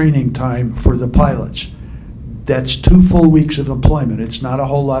medical training time for the pilots. That's 2 full weeks of employment. It's not a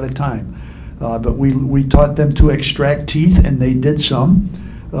whole lot of time. But we taught them to extract teeth, and they did some.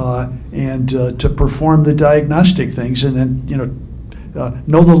 And to perform the diagnostic things, and then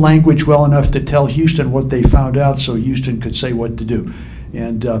know the language well enough to tell Houston what they found out, so Houston could say what to do.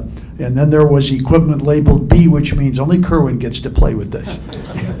 And then there was equipment labeled B, which means only Kerwin gets to play with this.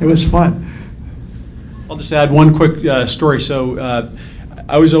 It was fun. I'll just add one quick story. So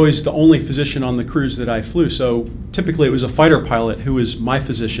I was always the only physician on the crews that I flew. So typically it was a fighter pilot who was my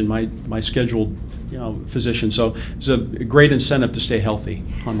physician, my scheduled physician. So it's a great incentive to stay healthy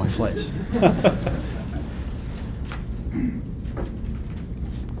on my flights.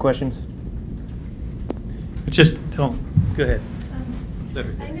 Questions? Go ahead. I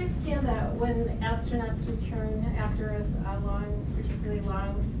understand that when astronauts return after a particularly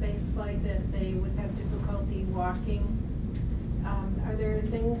long space flight, that they would have difficulty walking. Are there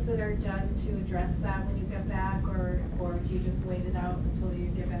things that are done to address that when you get back, or do you just wait it out until you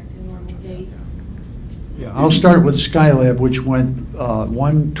get back to normal gait? Yeah, I'll start with Skylab, which went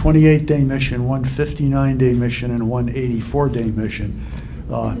one 28-day mission, one 59-day mission, and one 84-day mission,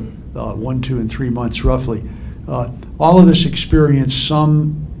 1, 2, and 3 months roughly. All of us experienced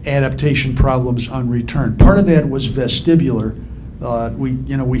some adaptation problems on return. Part of that was vestibular.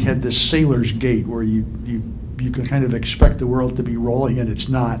 We had this sailor's gait where you can kind of expect the world to be rolling, and it's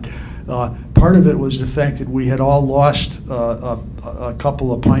not. Part of it was the fact that we had all lost a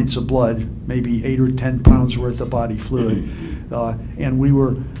couple of pints of blood, maybe 8 or 10 pounds worth of body fluid, and we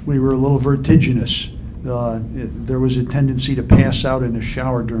were a little vertiginous. There was a tendency to pass out in the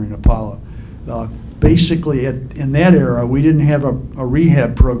shower during Apollo. Basically, in that era, we didn't have a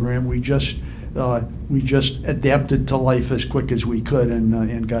rehab program. We just adapted to life as quick as we could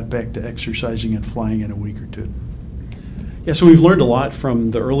and got back to exercising and flying in a week or two. Yeah, so we've learned a lot from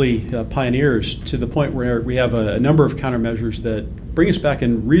the early pioneers to the point where we have a number of countermeasures that bring us back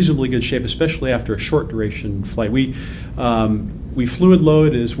in reasonably good shape, especially after a short duration flight. We fluid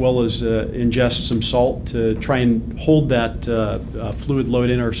load as well as ingest some salt to try and hold that fluid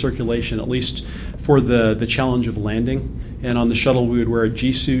load in our circulation, at least for the challenge of landing. And on the shuttle, we would wear a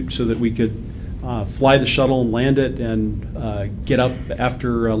G-suit so that we could fly the shuttle and land it and get up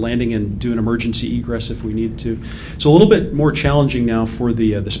after landing and do an emergency egress if we needed to. It's a little bit more challenging now for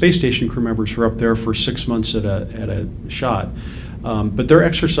the space station crew members who are up there for 6 months at a shot. But they're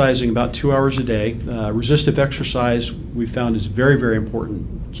exercising about 2 hours a day. Resistive exercise we found is very, very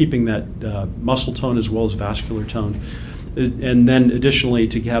important, keeping that muscle tone as well as vascular tone. And then additionally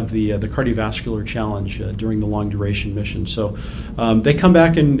to have the cardiovascular challenge during the long duration mission. So they come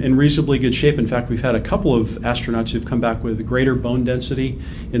back in reasonably good shape. In fact, we've had a couple of astronauts who've come back with greater bone density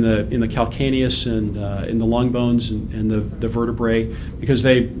in the calcaneus and in the long bones and the vertebrae, because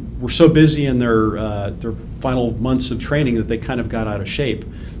they were so busy in their final months of training that they kind of got out of shape.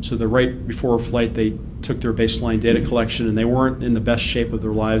 So right before flight, they took their baseline data collection, and they weren't in the best shape of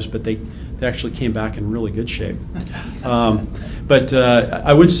their lives, but they they actually came back in really good shape. But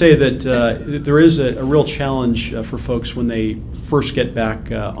I would say that there is a real challenge for folks when they first get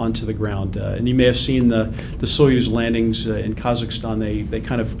back onto the ground. And you may have seen the Soyuz landings in Kazakhstan. They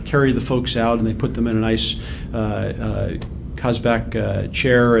kind of carry the folks out and they put them in a nice Kazbek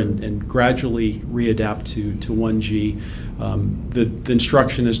chair and gradually readapt to 1G. The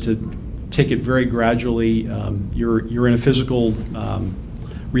instruction is to take it very gradually. You're in a physical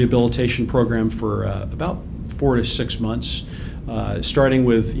rehabilitation program for about 4 to 6 months, starting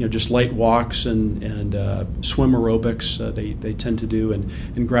with just light walks and swim aerobics they tend to do,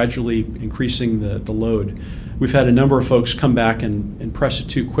 and gradually increasing the load. We've had a number of folks come back and press it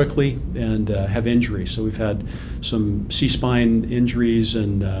too quickly and have injuries. So we've had some C-spine injuries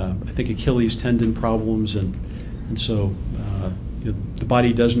and I think Achilles tendon problems, and so the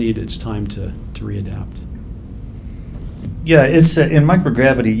body does need its time to readapt. Yeah, it's in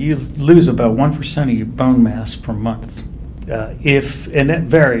microgravity, you lose about 1% of your bone mass per month. And that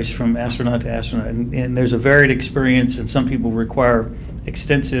varies from astronaut to astronaut, and there's a varied experience, and some people require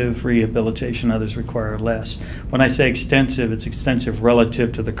extensive rehabilitation, others require less. When I say extensive, it's extensive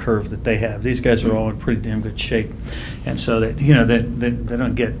relative to the curve that they have. These guys are all in pretty damn good shape, and so that they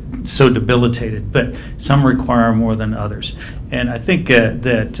don't get so debilitated, but some require more than others. And I think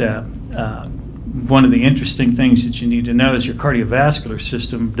one of the interesting things that you need to know is your cardiovascular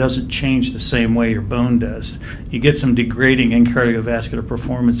system doesn't change the same way your bone does. You get some degrading in cardiovascular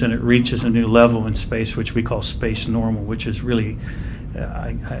performance, and it reaches a new level in space, which we call space normal, which is really,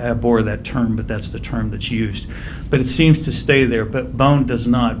 I abhor that term, but that's the term that's used. But it seems to stay there, but bone does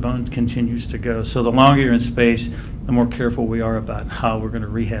not. Bone continues to go. So the longer you're in space, the more careful we are about how we're going to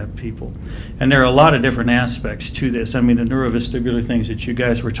rehab people. And there are a lot of different aspects to this. I mean, the neurovestibular things that you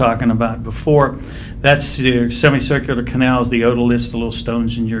guys were talking about before, that's the semicircular canals, the otoliths, the little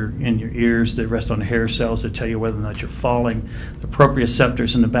stones in your ears that rest on hair cells that tell you whether or not you're falling, the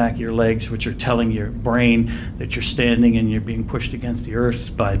proprioceptors in the back of your legs, which are telling your brain that you're standing and you're being pushed against the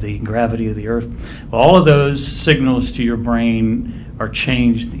earth by the gravity of the earth. All of those signals to your brain are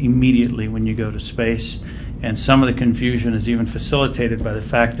changed immediately when you go to space. And some of the confusion is even facilitated by the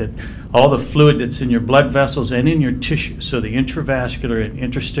fact that all the fluid that's in your blood vessels and in your tissue, so the intravascular and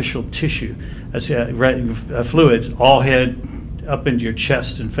interstitial tissue fluids all head up into your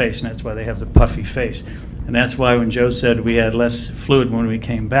chest and face, and that's why they have the puffy face. And that's why when Joe said we had less fluid when we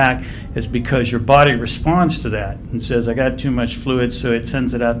came back, is because your body responds to that and says, I got too much fluid, so it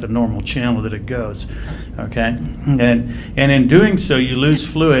sends it out the normal channel that it goes. Okay? And in doing so, you lose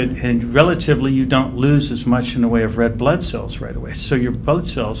fluid, and relatively you don't lose as much in the way of red blood cells right away. So your blood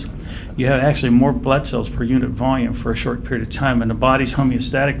cells, you have actually more blood cells per unit volume for a short period of time, and the body's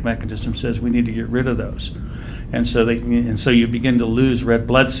homeostatic mechanism says we need to get rid of those. And so you begin to lose red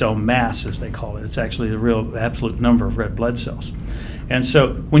blood cell mass, as they call it. It's actually the real absolute number of red blood cells. And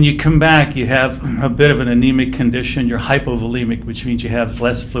so when you come back, you have a bit of an anemic condition. You're hypovolemic, which means you have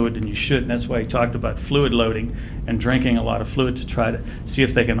less fluid than you should. And that's why he talked about fluid loading and drinking a lot of fluid to try to see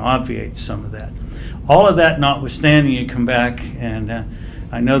if they can obviate some of that. All of that notwithstanding, you come back, and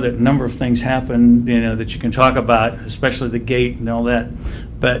I know that a number of things happen, that you can talk about, especially the gait and all that.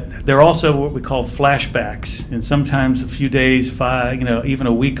 But there are also what we call flashbacks, and sometimes a few days, even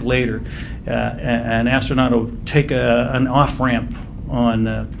a week later, an astronaut will take an off-ramp on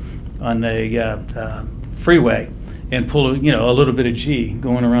a freeway and pull a little bit of G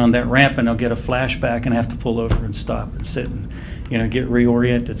going around that ramp, and they'll get a flashback and have to pull over and stop and sit and get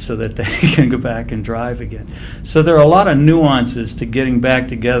reoriented so that they can go back and drive again. So there are a lot of nuances to getting back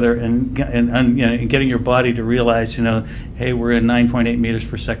together and getting your body to realize, hey, we're in 9.8 meters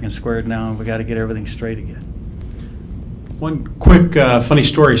per second squared now, and we got to get everything straight again. One quick funny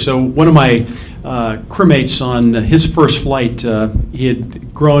story. So one of my crewmates on his first flight, he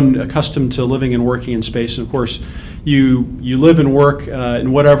had grown accustomed to living and working in space, and of course, you live and work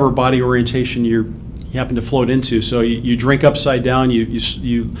in whatever body orientation you happen to float into. So you drink upside down,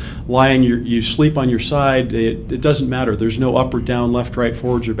 you lie and you sleep on your side. It doesn't matter. There's no up or down, left, right,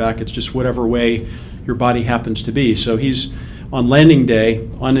 forwards, or back. It's just whatever way your body happens to be. So he's on landing day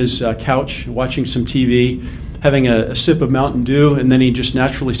on his couch watching some TV, having a sip of Mountain Dew, and then he just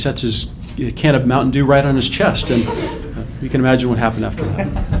naturally sets his can of Mountain Dew right on his chest, and you can imagine what happened after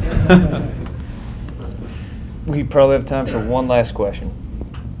that. We probably have time for one last question.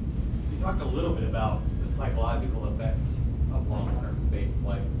 You talked a little bit about the psychological effects of long-term space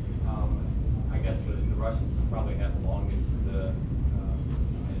flight. I guess the Russians have probably had the longest, and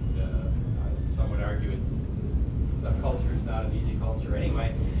some would argue the culture is not an easy culture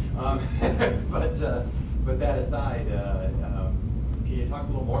anyway. But that aside, can you talk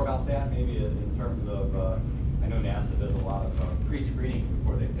little more about that, maybe in terms of, I know NASA does a lot of pre-screening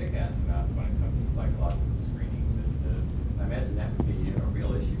before they pick astronauts when it comes to psychological screening. But I imagine that would be a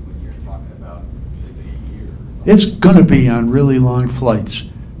real issue when you're talking about a year or something. It's going to be on really long flights.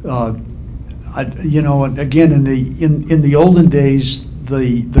 You know, again, in the olden days,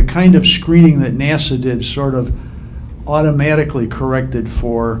 the kind of screening that NASA did sort of automatically corrected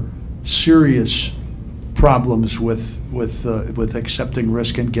for serious problems with accepting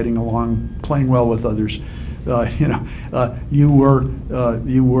risk and getting along, playing well with others. You know, you were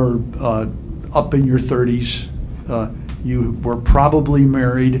up in your 30s. You were probably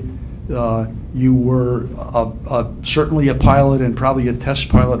married. You were certainly a pilot and probably a test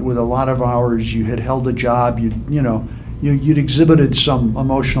pilot with a lot of hours. You had held a job. You'd exhibited some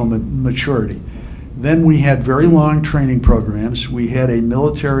emotional maturity. Then we had very long training programs. We had a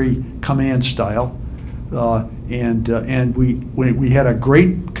military command style, and we had a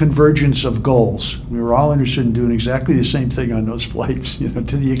great convergence of goals. We were all interested in doing exactly the same thing on those flights, you know,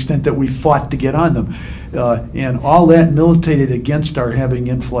 to the extent that we fought to get on them. And all that militated against our having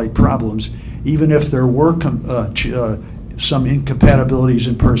in-flight problems, even if there were some incompatibilities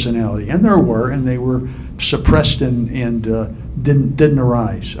in personality. And there were, and they were suppressed and didn't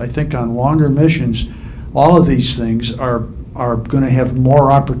arise. I think on longer missions, all of these things are going to have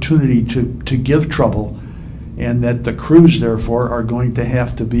more opportunity to give trouble, and that the crews, therefore, are going to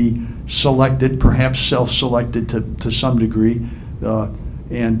have to be selected, perhaps self-selected to some degree,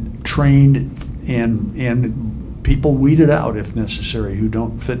 and trained, and people weeded out, if necessary, who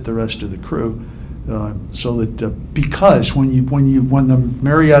don't fit the rest of the crew. So that because when the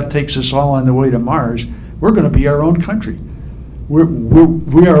Marriott takes us all on the way to Mars, we're going to be our own country.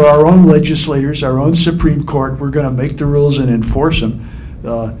 We are our own legislators, our own Supreme Court. We're going to make the rules and enforce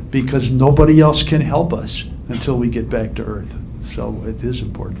them because nobody else can help us until we get back to Earth. So it is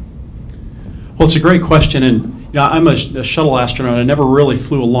important. Well, it's a great question, and you know, I'm a shuttle astronaut. I never really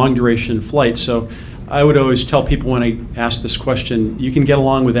flew a long duration flight, so I would always tell people when I ask this question, you can get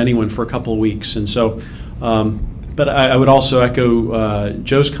along with anyone for a couple of weeks. And so, but I would also echo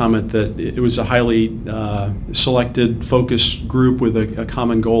Joe's comment that it was a highly selected, focused group with a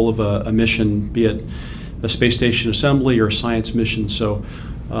common goal of a mission, be it a space station assembly or a science mission. So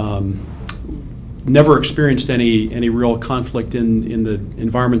never experienced any real conflict in the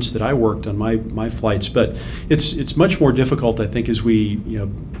environments that I worked on my flights. But it's much more difficult, I think, as we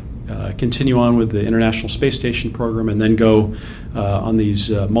continue on with the International Space Station program and then go on these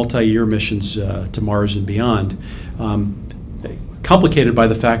multi-year missions to Mars and beyond. Complicated by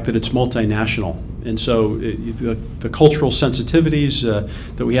the fact that it's multinational. And so the cultural sensitivities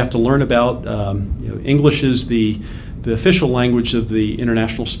that we have to learn about, English is the official language of the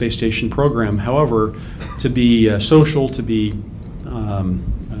International Space Station program. However, to be social, to be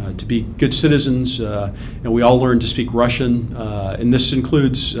good citizens, and we all learn to speak Russian, and this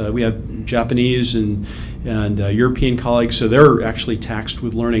includes, we have Japanese and European colleagues, so they're actually taxed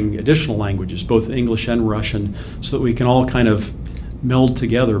with learning additional languages, both English and Russian, so that we can all kind of meld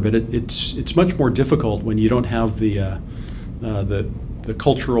together. But it's much more difficult when you don't have the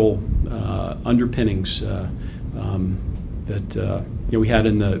cultural underpinnings that we had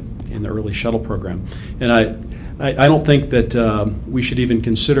in the early shuttle program. And I don't think that we should even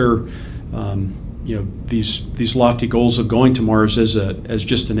consider these lofty goals of going to Mars as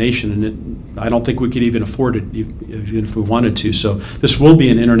just a nation, and I don't think we could even afford it even if we wanted to. So this will be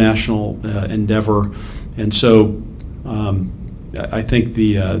an international endeavor, and so I think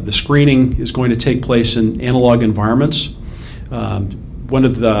the screening is going to take place in analog environments. One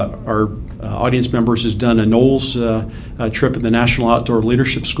of our audience members has done a NOLS trip at the National Outdoor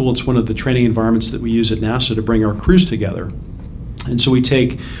Leadership School. It's one of the training environments that we use at NASA to bring our crews together. And so we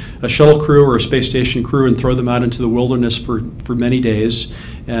take a shuttle crew or a space station crew and throw them out into the wilderness for many days,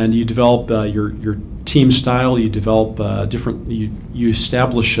 and you develop your team style, you develop you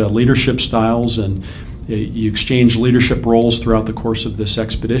establish leadership styles, and you exchange leadership roles throughout the course of this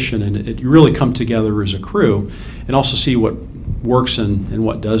expedition, and you really come together as a crew and also see what works and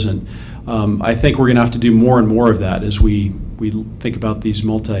what doesn't. I think we're going to have to do more and more of that as we think about these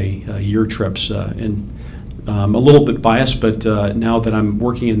multi-year trips. And I'm a little bit biased, but now that I'm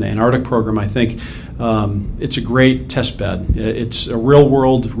working in the Antarctic program, I think it's a great test bed. It's a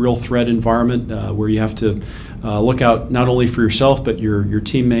real-world, real-threat environment where you have to look out not only for yourself but your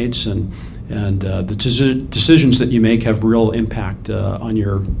teammates, and the decisions that you make have real impact on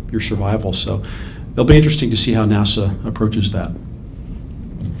your survival. So it'll be interesting to see how NASA approaches that.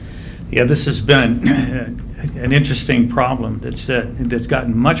 Yeah, this has been an interesting problem that's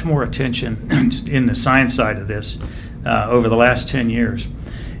gotten much more attention in the science side of this over the last 10 years.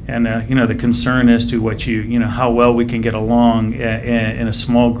 And the concern as to what how well we can get along in a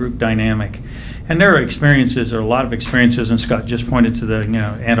small group dynamic. And there are a lot of experiences, and Scott just pointed to the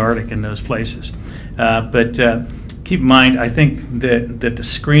Antarctic and those places. But keep in mind, I think that the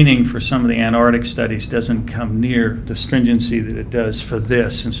screening for some of the Antarctic studies doesn't come near the stringency that it does for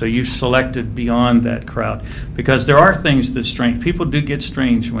this. And so you've selected beyond that crowd, because there are things that strange. People do get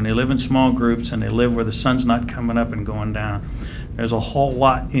strange when they live in small groups and they live where the sun's not coming up and going down. There's a whole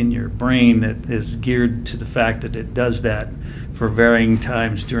lot in your brain that is geared to the fact that it does that for varying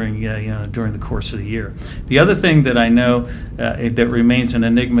times during the course of the year. The other thing that I know that remains an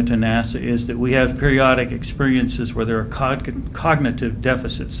enigma to NASA is that we have periodic experiences where there are cognitive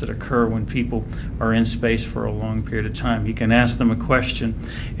deficits that occur when people are in space for a long period of time. You can ask them a question,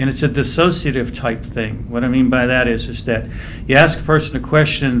 and it's a dissociative type thing. What I mean by that is that you ask a person a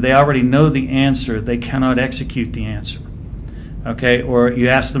question, they already know the answer, they cannot execute the answer. Okay, or you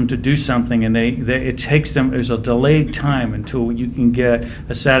ask them to do something and it takes them, there's a delayed time until you can get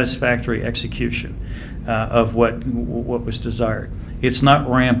a satisfactory execution of what was desired. It's not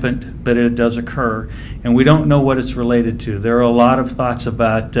rampant, but it does occur, and we don't know what it's related to. There are a lot of thoughts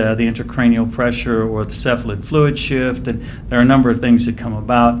about the intracranial pressure or the cephalid fluid shift, and there are a number of things that come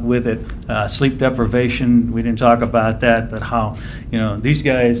about with it. Sleep deprivation, we didn't talk about that, but how these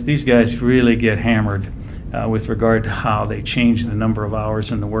guys really get hammered. With regard to how they change the number of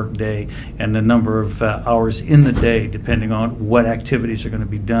hours in the workday and the number of hours in the day, depending on what activities are going to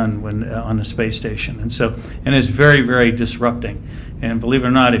be done when on the space station. And it's very, very disrupting. And believe it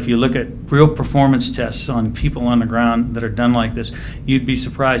or not, if you look at real performance tests on people on the ground that are done like this, you'd be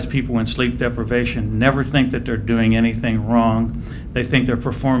surprised people in sleep deprivation never think that they're doing anything wrong. They think they're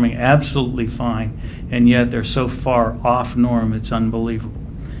performing absolutely fine, and yet they're so far off norm, it's unbelievable.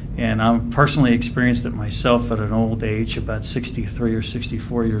 And I personally experienced it myself at an old age, about 63 or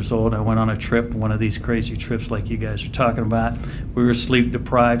 64 years old. I went on a trip, one of these crazy trips like you guys are talking about. We were sleep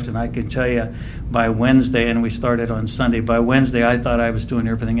deprived, and I can tell you by Wednesday, and we started on Sunday, by Wednesday I thought I was doing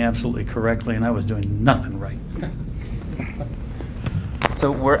everything absolutely correctly, and I was doing nothing right.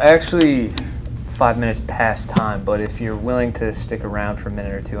 So we're actually 5 minutes past time, but if you're willing to stick around for a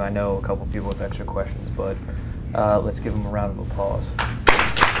minute or two, I know a couple people have extra questions, but let's give them a round of applause.